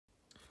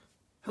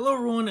Hello,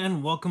 everyone,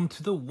 and welcome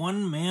to the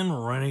One Man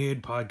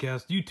Renegade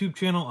Podcast YouTube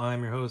channel.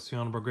 I'm your host, the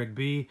Honorable Greg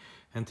B,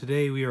 and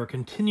today we are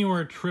continuing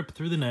our trip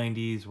through the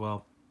 90s.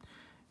 Well,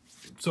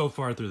 so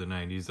far through the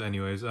 90s,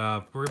 anyways.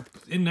 We're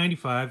in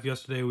 95.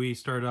 Yesterday we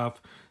started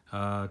off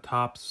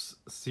Topps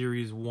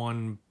Series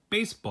 1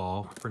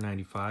 baseball for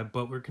 95,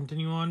 but we're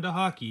continuing on to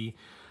hockey.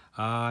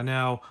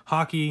 Now,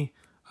 hockey,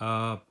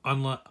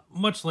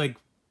 much like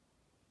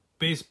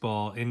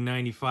baseball in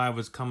 95,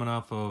 was coming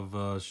off of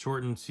a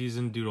shortened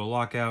season due to a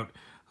lockout.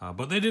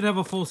 But they did have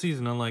a full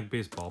season, unlike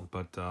baseball.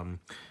 But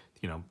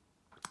you know,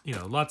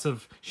 lots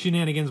of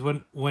shenanigans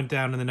went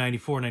down in the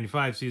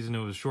 94-95 season. It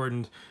was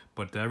shortened,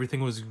 but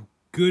everything was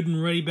good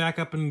and ready, back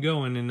up and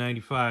going in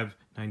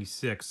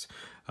 95-96.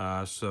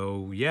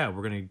 So yeah,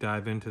 we're gonna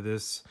dive into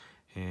this,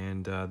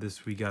 and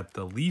this we got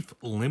the Leaf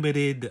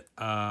Limited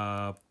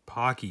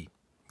hockey.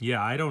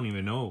 Yeah, I don't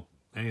even know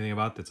anything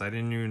about this. I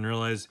didn't even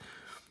realize.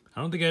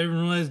 I don't think I even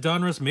realized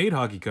Donruss made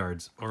hockey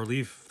cards, or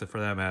Leaf for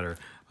that matter.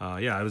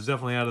 Yeah, I was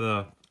definitely out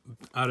of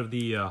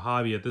the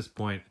hobby at this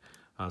point,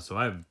 so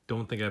I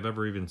don't think I've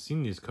ever even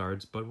seen these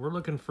cards. But we're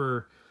looking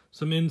for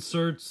some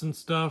inserts and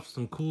stuff,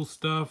 some cool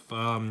stuff.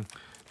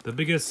 The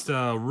biggest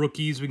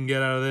rookies we can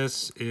get out of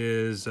this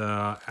is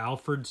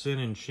Alfredsson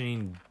and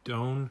Shane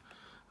Doan,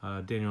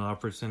 Daniel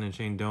Alfredsson and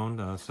Shane Doan.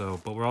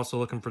 But we're also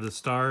looking for the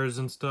stars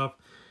and stuff.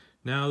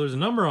 Now there's a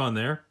number on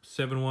there,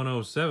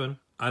 7107.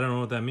 I don't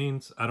know what that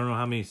means. I don't know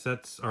how many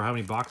sets or how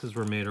many boxes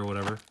were made or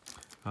whatever.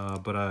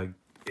 But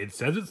it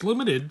says it's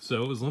limited,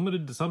 so it was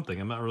limited to something.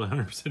 I'm not really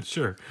 100%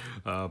 sure.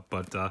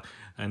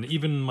 And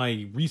even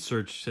my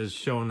research has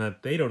shown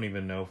that they don't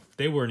even know.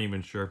 They weren't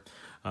even sure.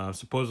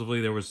 Supposedly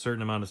there was a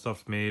certain amount of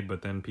stuff made,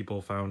 but then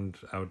people found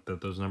out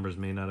that those numbers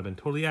may not have been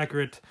totally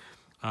accurate.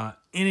 In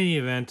any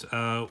event,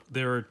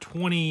 there are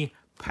 20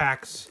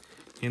 packs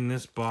in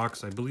this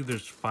box. I believe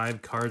there's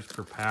 5 cards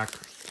per pack,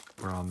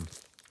 if I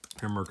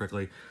remember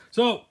correctly.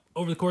 So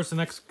over the course of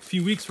the next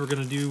few weeks, we're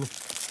going to do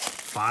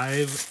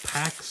 5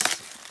 packs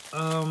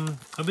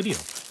a video.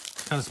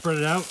 Kind of spread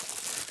it out,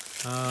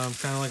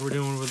 kind of like we're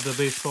doing with the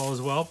baseball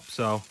as well.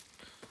 So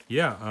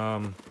yeah,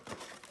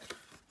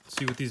 let's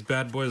see what these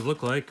bad boys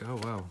look like. Oh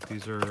wow,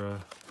 these are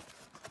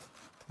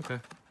okay.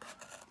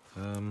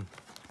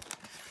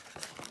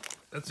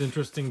 That's an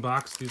interesting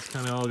box. These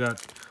kind of all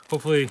got,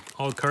 hopefully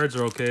all the cards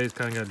are okay. It's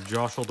kind of got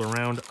jostled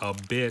around a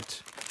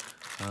bit.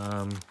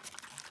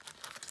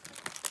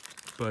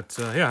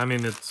 Yeah, I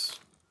mean, it's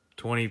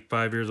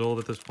 25 years old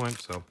at this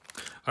point, so.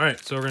 All right,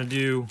 so we're going to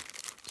do,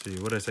 let's see,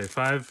 what did I say,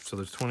 5? So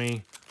there's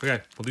 20.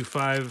 Okay, we'll do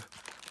 5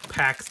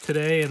 packs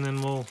today, and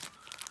then we'll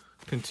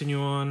continue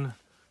on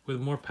with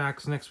more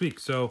packs next week.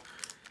 So,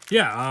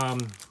 yeah,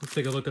 let's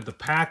take a look at the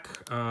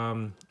pack.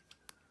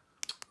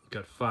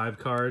 Got 5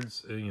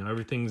 cards.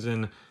 Everything's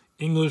in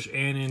English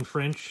and in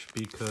French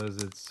because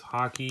it's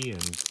hockey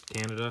and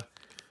Canada.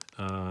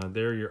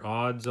 There are your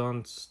odds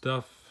on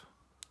stuff.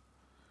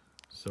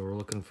 So we're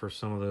looking for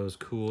some of those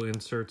cool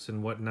inserts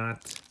and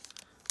whatnot.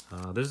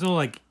 There's no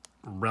like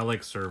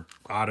relics or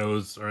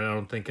autos, or I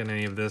don't think in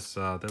any of this.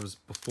 That was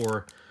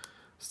before,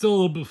 still a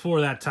little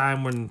before that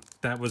time when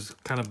that was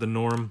kind of the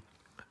norm,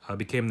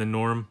 became the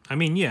norm. I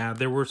mean, yeah,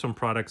 there were some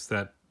products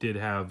that did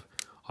have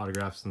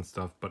autographs and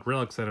stuff, but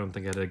relics I don't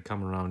think it had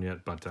come around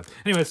yet. But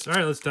anyways, all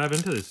right, let's dive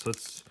into this.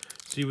 Let's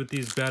see what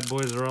these bad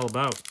boys are all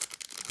about.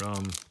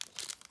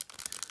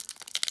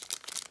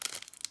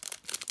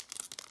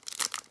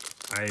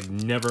 I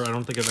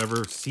don't think I've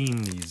ever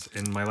seen these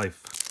in my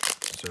life.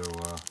 So,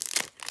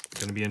 it's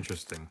going to be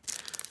interesting.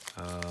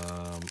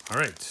 All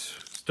right,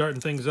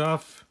 starting things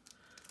off,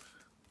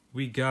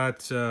 we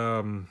got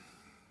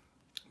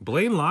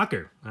Blaine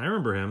Locker. I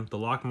remember him, the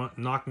Loch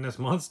Ness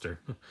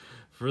Monster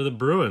for the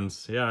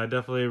Bruins. Yeah, I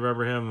definitely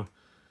remember him.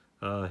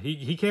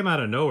 He came out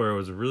of nowhere. It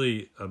was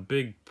really a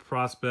big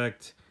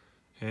prospect,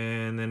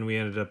 and then we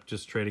ended up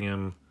just trading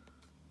him.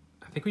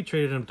 I think we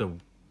traded him to,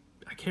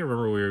 I can't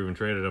remember where we even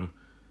traded him.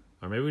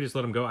 Or maybe we just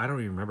let them go. I don't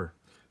even remember.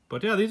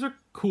 But yeah, these are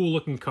cool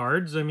looking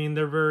cards. I mean,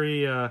 they're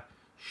very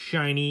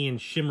shiny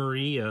and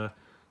shimmery.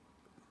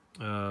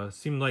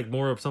 Seem like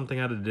more of something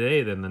out of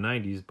today than the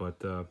 90s. But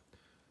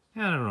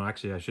yeah, I don't know.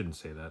 Actually, I shouldn't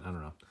say that. I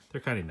don't know.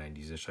 They're kind of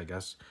 90s-ish, I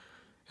guess.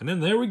 And then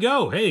there we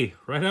go. Hey,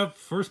 right up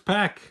first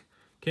pack.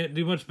 Can't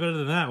do much better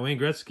than that. Wayne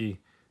Gretzky.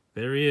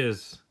 There he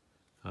is.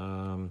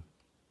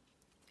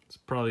 It's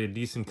probably a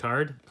decent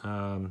card.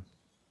 I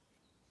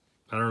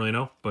don't really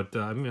know. But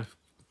I mean,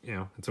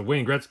 it's a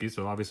Wayne Gretzky,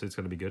 so obviously it's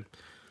going to be good.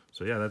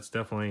 So yeah, that's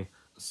definitely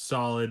a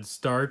solid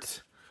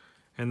start.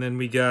 And then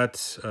we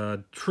got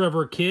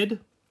Trevor Kidd,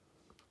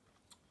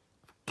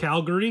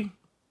 Calgary.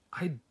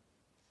 I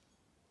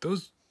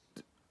don't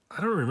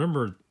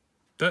remember.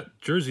 That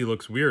jersey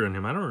looks weird on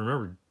him. I don't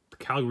remember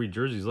Calgary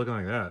jerseys looking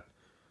like that.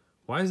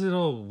 Why is it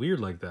all weird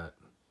like that?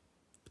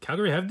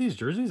 Calgary have these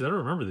jerseys? I don't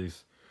remember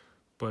these.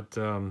 But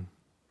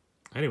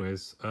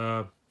anyways,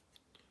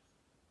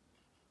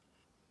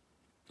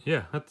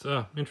 yeah, that's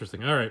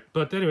interesting. All right,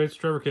 but anyways,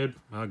 Trevor Kidd,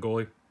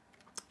 goalie,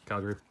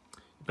 Calgary.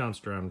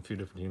 Bounced around a few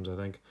different teams, I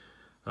think.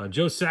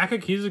 Joe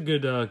Sakic, he's a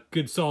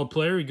good solid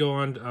player. He go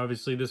on.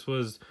 Obviously, this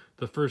was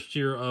the first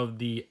year of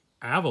the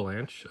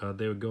Avalanche.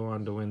 They would go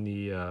on to win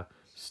the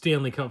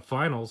Stanley Cup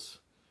Finals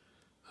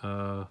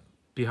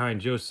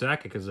behind Joe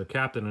Sakic as their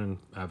captain,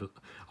 and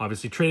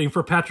obviously trading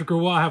for Patrick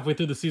Roy halfway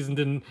through the season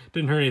didn't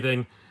hurt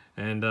anything,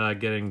 and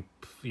getting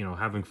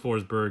having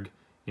Forsberg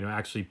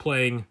actually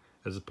playing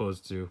as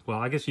opposed to, well,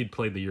 I guess he'd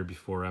played the year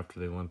before after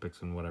the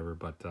Olympics and whatever,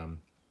 but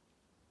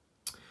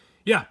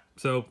yeah,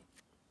 so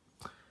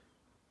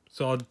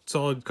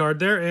solid card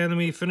there. And then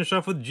we finish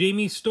off with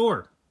Jamie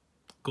Storr,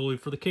 goalie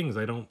for the Kings.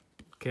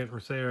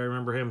 Can't say I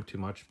remember him too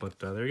much, but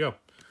there you go.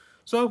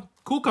 So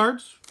cool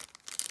cards,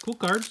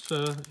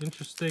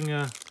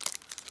 interesting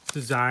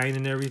design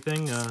and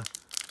everything.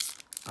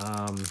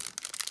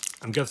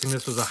 I'm guessing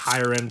this was a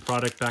higher end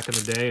product back in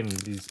the day, and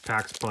these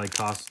packs probably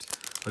cost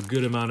a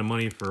good amount of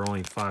money for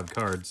only 5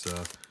 cards.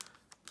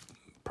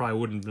 Probably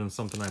wouldn't have been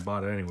something I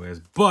bought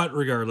anyways, but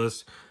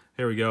regardless,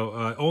 here we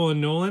go. Olin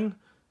Nolan,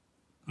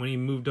 when he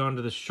moved on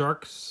to the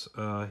Sharks,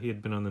 he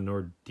had been on the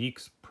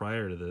Nordiques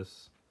prior to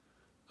this.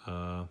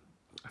 I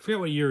forget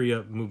what year he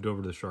moved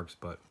over to the Sharks,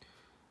 but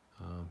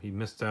he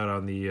missed out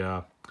on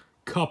the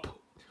Cup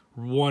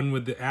one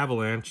with the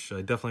Avalanche.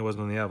 Definitely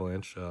wasn't on the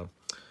Avalanche.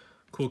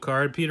 Cool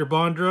card. Peter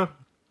Bondra,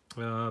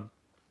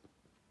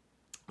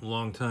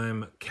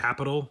 longtime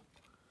Capital.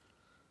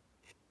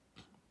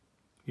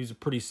 He's a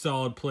pretty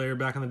solid player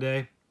back in the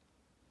day.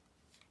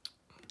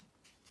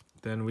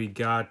 Then we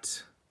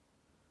got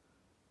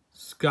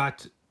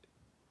Scott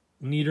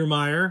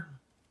Niedermayer,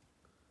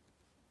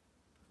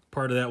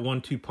 part of that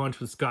 1-2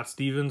 punch with Scott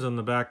Stevens on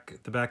the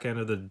back end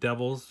of the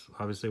Devils.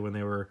 Obviously, when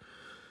they were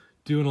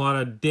doing a lot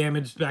of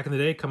damage back in the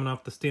day, coming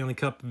off the Stanley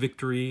Cup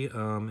victory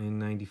in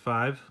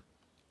 '95.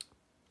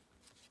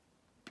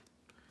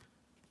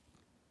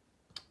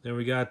 Then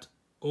we got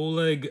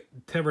Oleg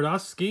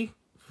Tverdovsky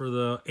for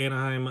the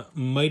Anaheim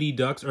Mighty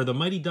Ducks, or the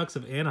Mighty Ducks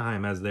of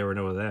Anaheim as they were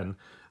known then.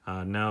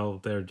 Now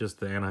they're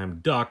just the Anaheim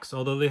Ducks,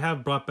 although they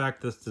have brought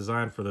back this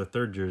design for their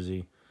third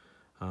jersey.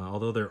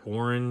 Although they're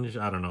orange,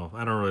 I don't know.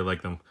 I don't really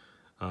like them.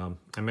 I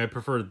mean, I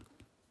prefer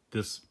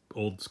this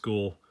old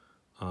school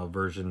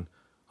version.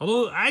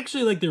 Although I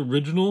actually like the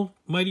original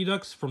Mighty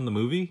Ducks from the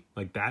movie,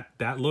 like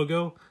that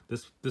logo.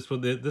 This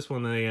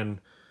one they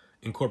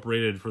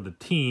incorporated for the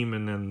team,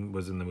 and then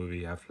was in the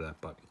movie after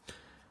that.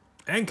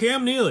 And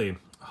Cam Neely,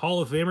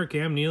 Hall of Famer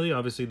Cam Neely,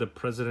 obviously the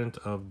president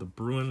of the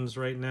Bruins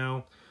right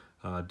now,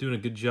 doing a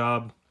good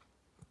job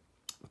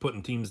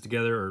putting teams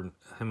together, or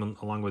him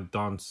along with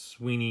Don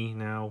Sweeney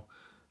now.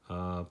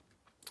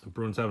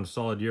 Bruins having a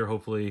solid year.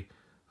 Hopefully,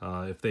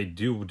 if they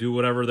do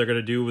whatever they're going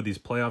to do with these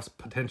playoffs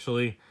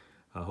potentially,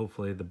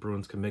 hopefully the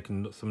Bruins can make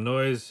some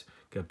noise,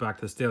 get back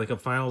to the Stanley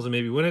Cup Finals, and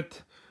maybe win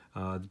it.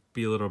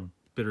 Be a little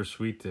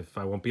bittersweet if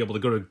I won't be able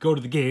to go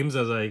to the games,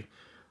 as I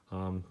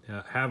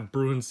have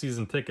Bruins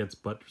season tickets,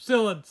 but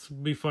still, it's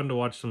be fun to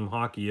watch some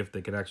hockey if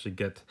they could actually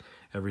get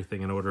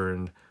everything in order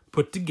and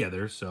put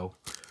together. So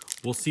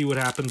we'll see what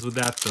happens with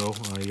that, though.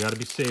 You got to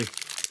be safe.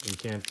 You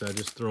can't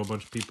just throw a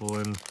bunch of people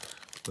in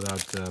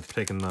without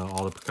taking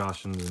all the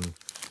precautions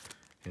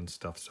and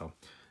stuff. So,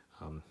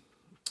 all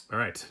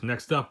right.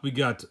 Next up, we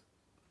got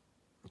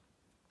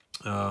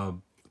what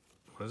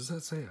does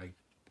that say?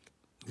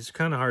 These are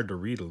kind of hard to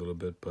read a little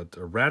bit, but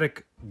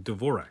Radek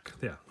Dvorak.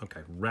 Yeah,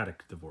 okay,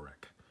 Radek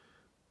Dvorak.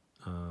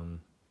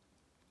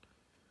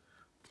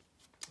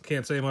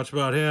 Can't say much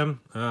about him.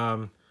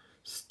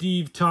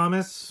 Steve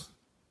Thomas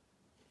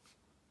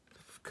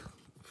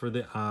for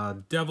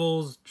the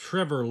Devils.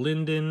 Trevor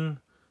Linden.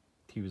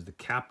 He was the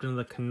captain of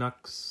the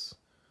Canucks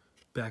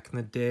back in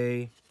the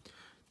day.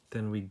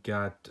 Then we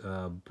got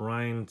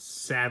Brian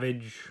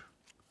Savage.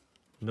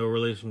 No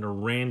relation to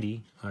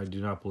Randy, I do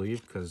not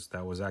believe, because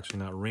that was actually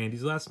not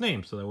Randy's last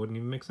name, so that wouldn't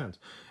even make sense.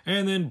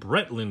 And then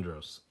Brett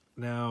Lindros.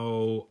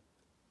 Now,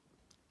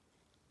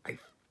 I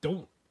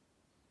don't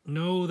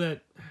know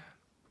that...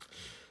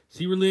 Is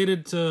he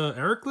related to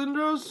Eric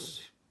Lindros?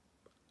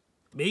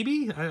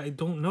 Maybe? I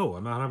don't know.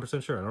 I'm not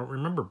 100% sure. I don't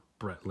remember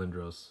Brett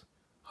Lindros.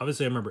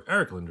 Obviously, I remember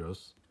Eric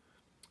Lindros.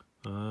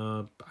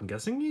 I'm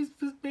guessing he's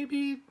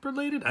maybe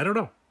related. I don't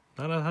know.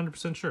 Not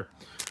 100% sure.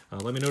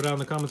 Let me know down in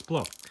the comments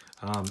below.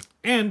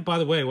 And by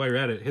the way, while you're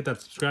at it, hit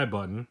that subscribe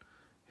button,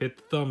 hit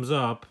the thumbs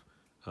up,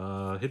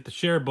 hit the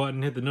share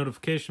button, hit the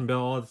notification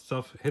bell, all that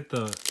stuff. Hit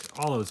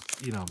all those,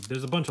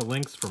 there's a bunch of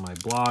links for my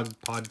blog,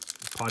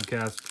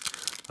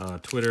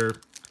 podcast, Twitter,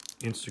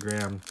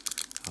 Instagram,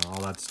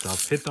 all that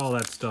stuff. Hit all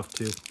that stuff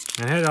too.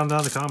 And head on down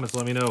in the comments,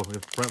 let me know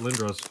if Brett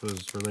Lindros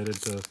was related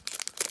to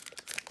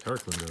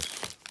Eric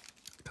Lindros,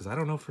 because I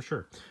don't know for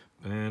sure.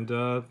 And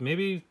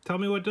maybe tell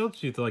me what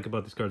else you like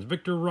about these cards.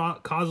 Victor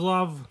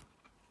Kozlov.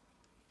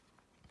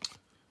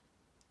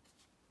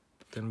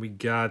 Then we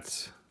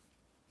got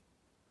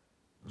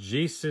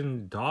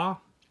Jason Daw.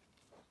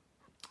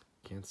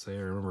 Can't say I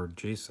remember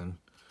Jason.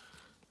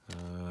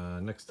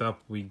 Next up,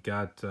 we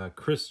got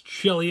Chris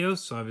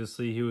Chelios.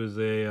 Obviously, he was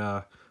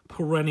a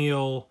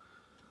perennial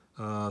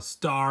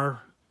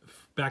star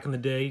back in the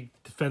day.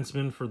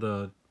 Defenseman for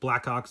the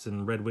Blackhawks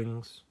and Red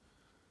Wings.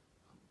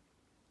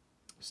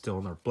 still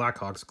in our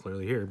Blackhawks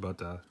clearly here,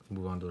 but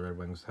move on to the Red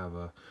Wings. Have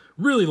a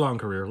really long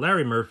career.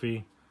 Larry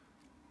Murphy.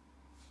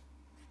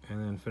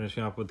 And then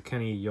finishing up with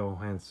Kenny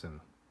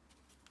Johansson.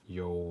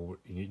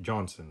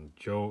 Johnson.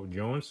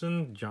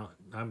 Johnson?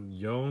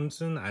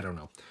 I don't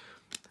know.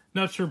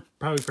 Not sure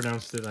how he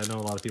pronounced it. I know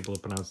a lot of people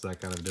have pronounced that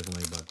kind of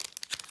differently, but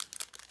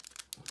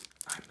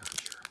I'm not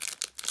sure.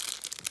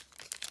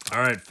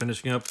 All right,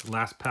 finishing up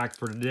last pack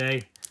for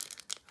today.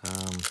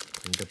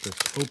 Get this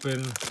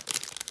open.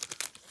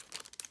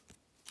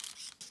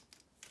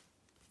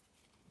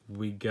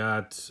 We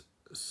got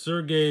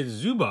Sergei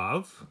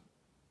Zubov.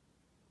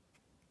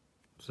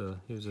 So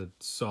he was a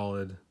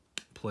solid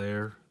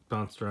player.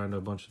 Bounced around to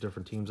a bunch of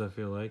different teams, I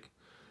feel like.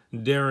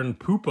 Darren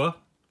Pupa.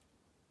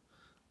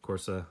 Of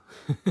course, kind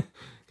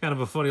of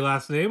a funny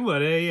last name,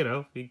 but hey, you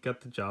know, he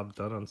got the job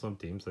done on some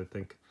teams, I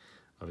think.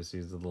 Obviously,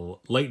 he's a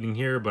little lightning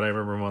here, but I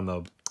remember him on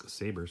the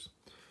Sabres.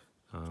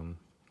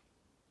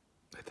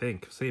 I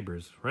think.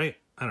 Sabres, right?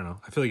 I don't know.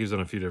 I feel like he was on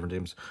a few different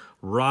teams.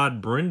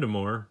 Rod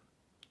Brindamore.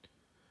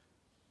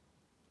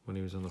 When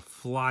he was on the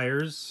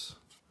Flyers.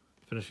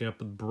 Finishing up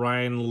with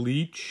Brian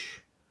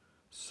Leach.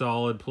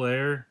 Solid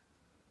player.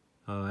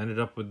 Ended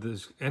up with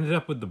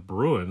the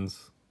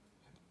Bruins,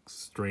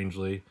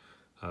 strangely,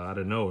 out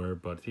of nowhere.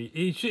 But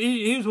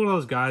he was one of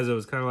those guys that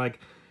was kind of like,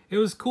 it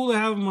was cool to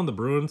have him on the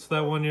Bruins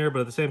that one year, but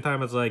at the same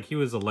time, it's like he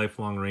was a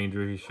lifelong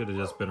Ranger. He should have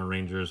just been a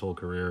Ranger his whole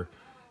career.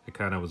 It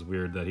kind of was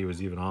weird that he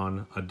was even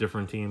on a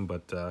different team,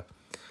 but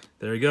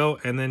there you go.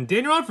 And then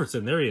Daniel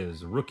Alfredsson, there he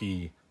is,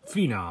 rookie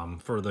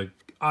phenom for the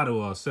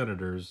Ottawa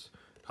Senators.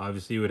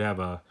 Obviously, he would have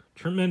a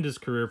tremendous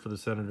career for the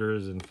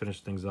Senators and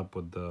finish things up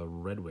with the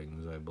Red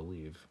Wings, I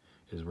believe,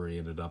 is where he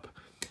ended up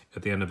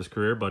at the end of his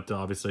career. But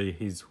obviously,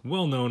 he's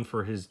well known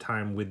for his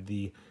time with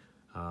the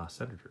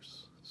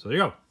Senators. So there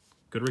you go.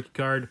 Good rookie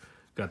card.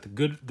 Got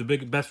the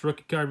best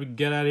rookie card we can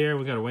get out of here.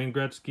 We got a Wayne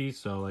Gretzky.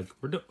 So like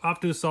we're off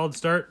to a solid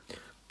start.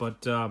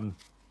 But we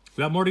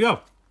got more to go.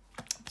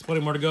 There's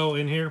plenty more to go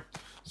in here.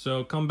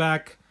 So come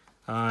back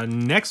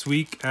next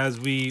week as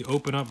we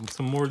open up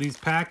some more of these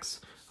packs.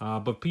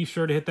 But be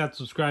sure to hit that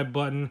subscribe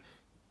button.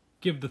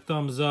 Give the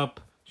thumbs up.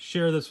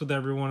 Share this with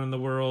everyone in the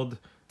world.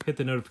 Hit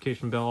the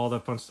notification bell, all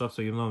that fun stuff,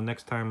 so you'll know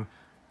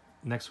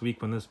next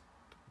week when this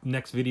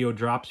next video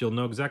drops, you'll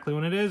know exactly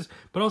when it is.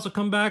 But also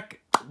come back,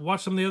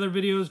 watch some of the other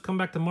videos. Come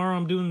back tomorrow.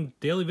 I'm doing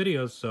daily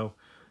videos, so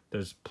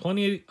there's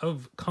plenty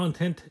of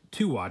content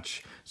to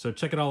watch. So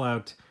check it all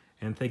out,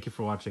 and thank you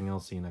for watching.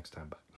 I'll see you next time. Bye.